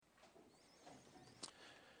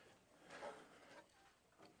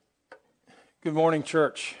Good morning,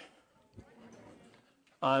 church.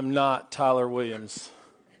 I'm not Tyler Williams.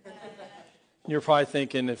 You're probably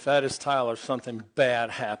thinking, if that is Tyler, something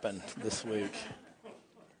bad happened this week.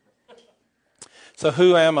 So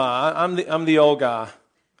who am I? I'm the old guy.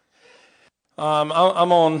 I'm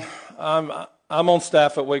on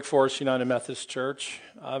staff at Wake Forest United Methodist Church.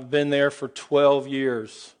 I've been there for 12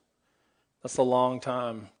 years. That's a long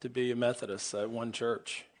time to be a Methodist at one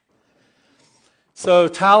church. So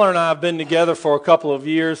Tyler and I have been together for a couple of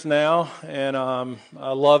years now, and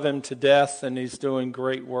I love him to death, and he's doing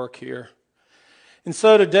great work here. And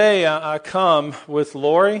so today I come with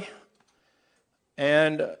Lori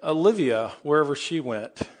and Olivia, wherever she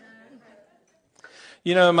went.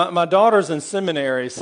 You know, my daughter's in seminary,